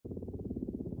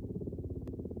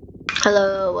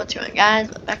Hello, what's going on guys?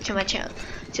 Back to my channel.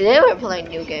 Today we're playing a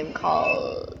new game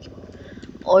called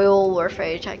Oil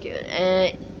Warfare Tycoon.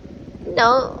 And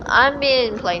no, I've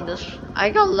been playing this.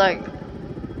 I got like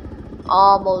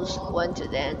almost went to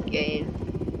the end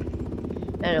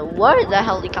game. And what is the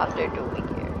helicopter doing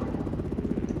here?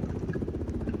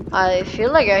 I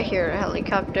feel like I hear a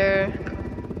helicopter.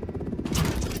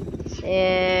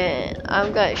 And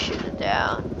I'm gonna shoot it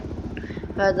down.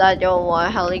 Because I don't want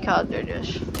a helicopter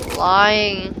just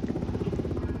flying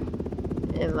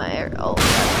in my air. Oh,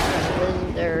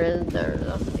 there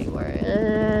nothing where it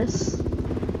is.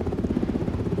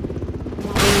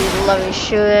 Please let me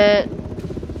shoot it.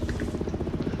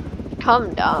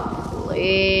 Come down,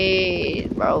 please,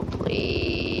 bro.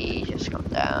 Please, just come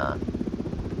down.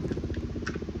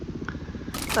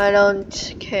 I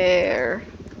don't care.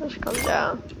 Just come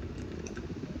down.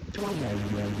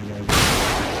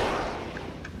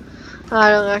 I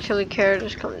don't actually care.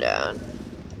 Just come down.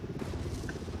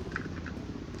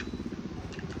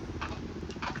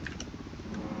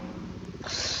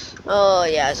 Oh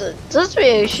yeah, so this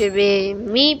video should be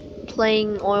me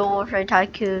playing Oil Warfare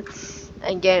Tycoon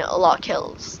and getting a lot of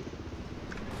kills.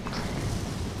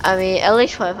 I mean, at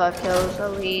least 25 kills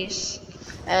at least.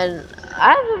 And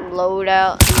I have a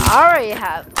loadout. I already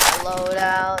have a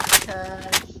loadout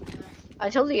because I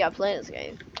told you I play this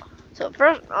game. So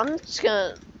first, I'm just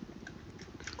gonna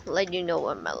let you know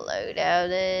what my loadout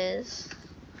is.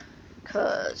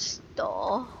 Cause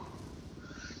duh.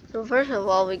 So first of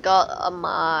all, we got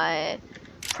my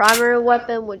primary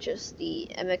weapon, which is the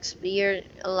MX Spear,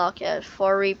 unlocked at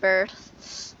 4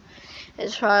 rebirths.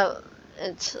 It's 4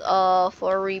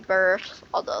 rebirths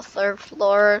on the 3rd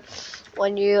floor.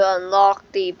 When you unlock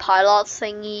the pilot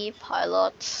thing.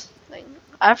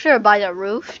 After by the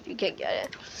roof, you can get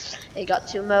it. It got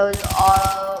 2 modes,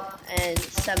 auto and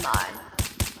semi.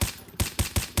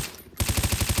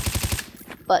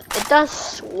 But it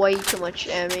does way too much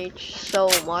damage, so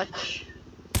much.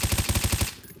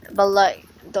 But like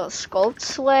the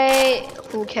scopes way,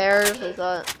 who cares? It's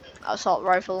an assault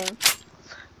rifle.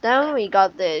 Then we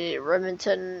got the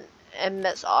Remington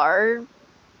MSR.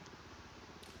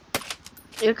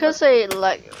 You could say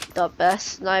like the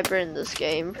best sniper in this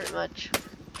game, pretty much.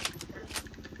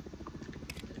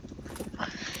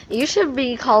 You should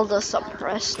be called a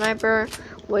suppressed sniper,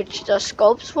 which the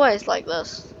scopes way is like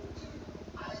this.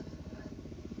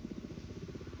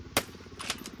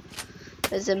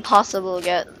 It's impossible to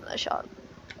get a shot.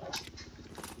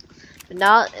 But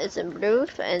now it's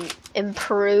improved in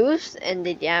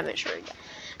the damage rate.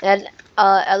 And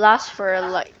at last for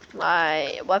like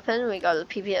my weapon, we got a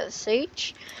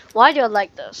PPSH. Why do I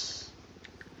like this?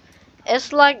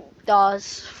 It's like the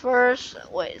first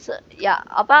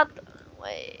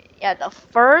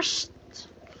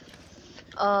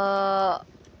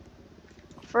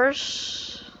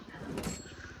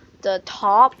the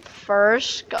top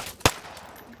first gun.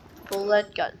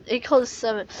 Bullet gun. It costs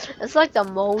 7. It's like the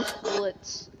most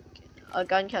bullets a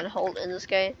gun can hold in this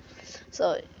game.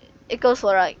 So it goes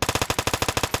for like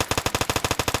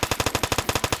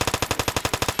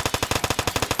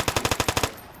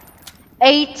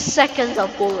 8 seconds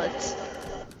of bullets.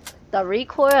 The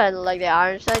recoil and like the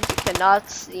iron sights, you cannot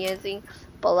see anything.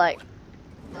 But like,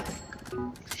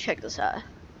 check this out.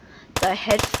 The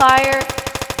head fire,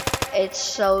 it's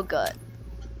so good.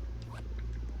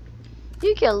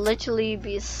 You can literally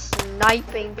be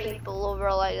sniping people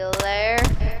over like there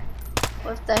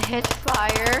with the hit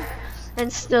fire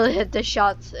and still hit the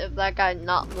shots if that guy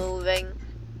not moving.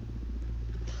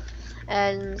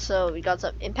 And so we got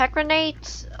some impact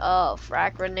grenades,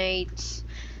 frag grenades,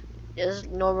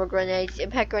 just normal grenades.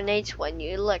 Impact grenades, when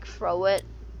you like throw it,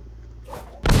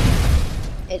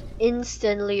 it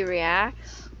instantly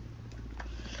reacts.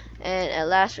 And at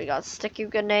last we got sticky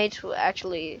grenades, who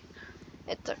actually,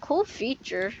 it's a cool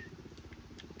feature,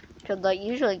 cause like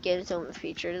usually games don't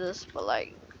feature this, but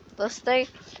like this thing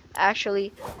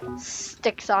actually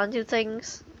sticks onto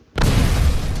things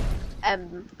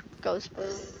and goes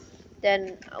boom.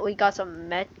 Then we got some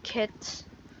med kits,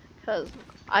 cause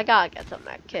I gotta get some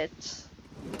med kits.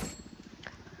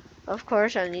 Of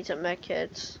course I need some med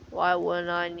kits. Why wouldn't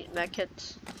I need med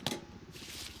kits?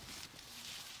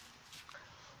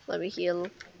 Let me heal.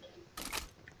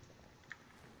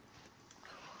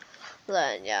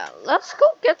 Then yeah, let's go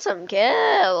get some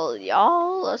kills,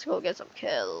 y'all. Let's go get some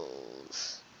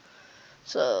kills.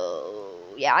 So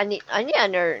yeah, I need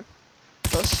another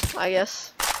this, I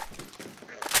guess.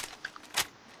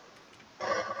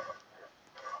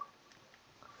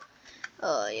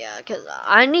 Yeah, cause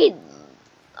I need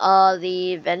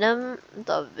the Venom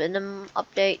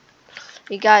update.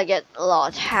 You gotta get a lot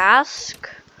of tasks.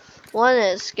 One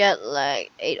is get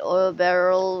like 8 oil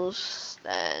barrels,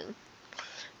 then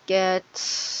get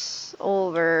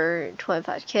over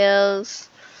 25 kills,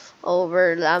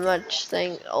 over that much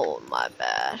thing. Oh my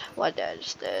bad, what did I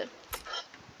just did?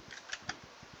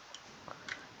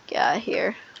 Get out of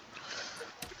here.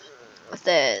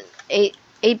 Then 8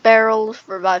 barrels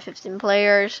for about 15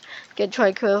 players. Get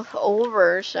tycoon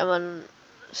over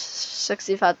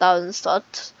 65,000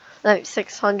 studs. Like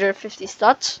 650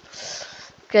 studs.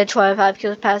 Get 25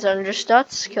 kills past 100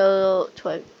 studs. Kill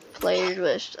 20 players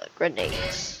with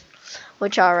grenades,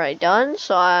 which I already done.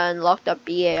 So I unlocked a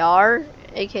BAR,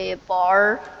 aka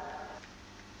bar.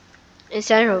 It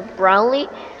stands for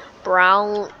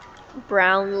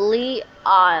Brownlee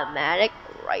automatic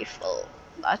rifle.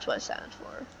 That's what it stands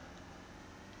for.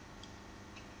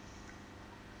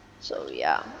 So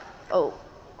yeah. Oh,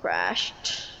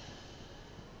 crashed.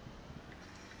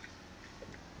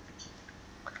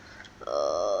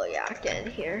 Oh yeah, get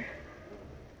in here.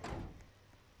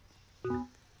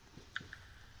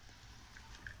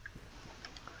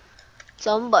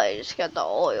 Somebody just got the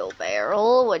oil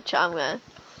barrel, which I'm gonna.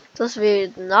 This video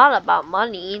is not about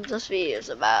money. This video is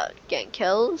about getting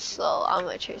kills, so I'm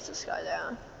gonna chase this guy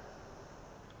down.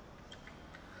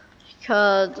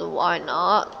 Because why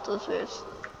not? This video is.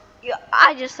 Yeah,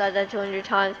 I just said that 200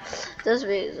 times. This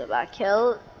video is about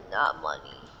kill, not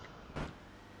money.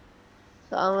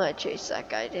 So I'm gonna chase that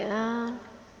guy down.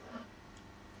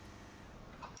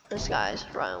 This guy's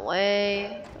running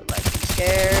away. Like he's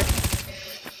scared.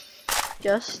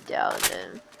 Just down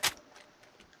in.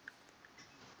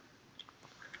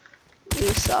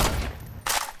 You suck.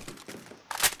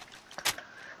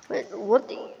 Wait,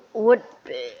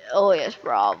 oh yes,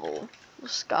 Bravo.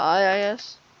 Sky, I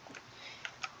guess.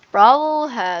 Bravo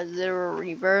has 0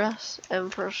 rebirths,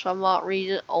 and for some odd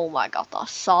reason, oh my god, the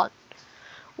sun.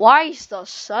 Why is the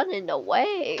sun in the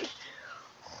way?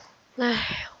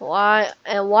 Why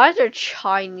is there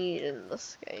Chinese in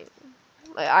this game?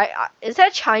 Like, is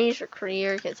that Chinese or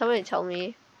Korean? Can somebody tell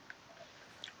me?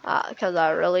 Because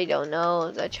I really don't know.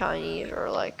 Is that Chinese or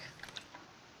like?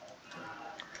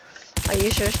 Are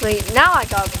you seriously? Now I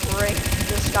gotta break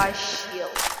this guy's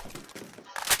shield.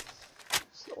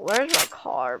 So where's my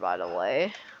car, by the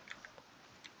way?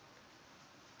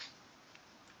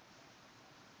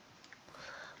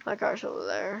 My car's over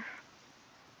there.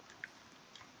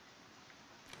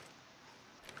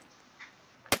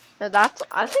 Yeah,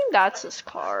 I think that's his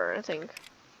car, I think.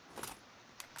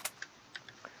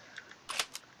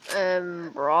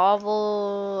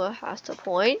 Bravo has the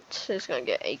point. He's gonna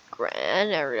get 8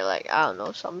 grand every, like, I don't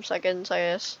know, some seconds, I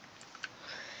guess.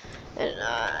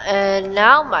 And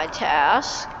now my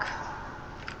task,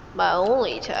 my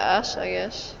only task, I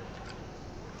guess.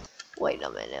 Wait a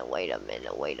minute, wait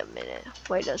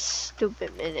a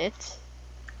stupid minute.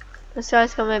 This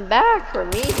guy's coming back for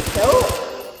me to kill him.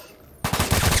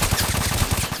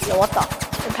 Yo, what the?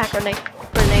 Impact grenade.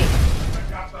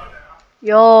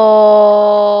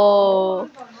 Yo,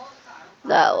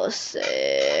 that was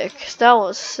sick. That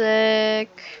was sick.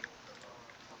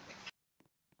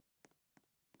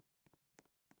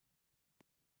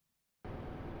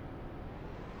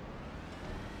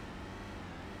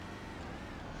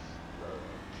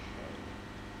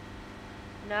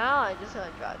 Now I just gonna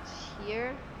drop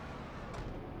here.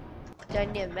 Do I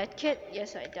need a medkit?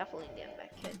 Yes, I definitely need a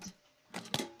medkit.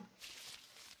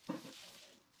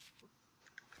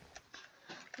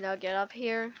 Now get up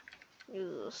here.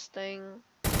 Use this thing.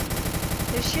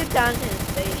 Just shoot down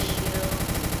his face shield.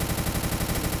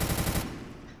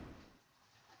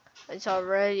 It's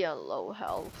already on low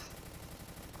health.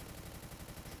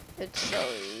 It's so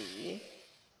easy.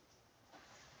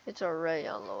 It's already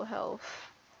on low health.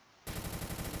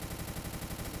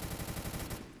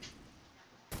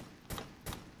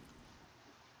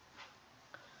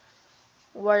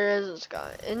 Where is this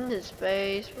guy? In his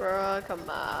face, bro. Come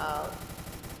out.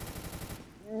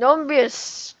 Don't be a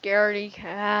scaredy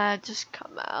cat. Just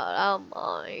come out. I don't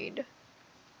mind.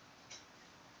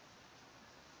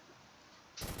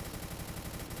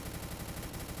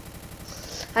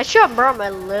 I should have brought my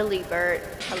Lily Bird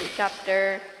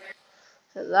helicopter.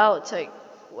 Cause that would take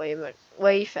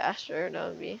way faster. That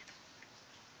would be.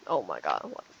 Oh my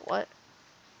god. What?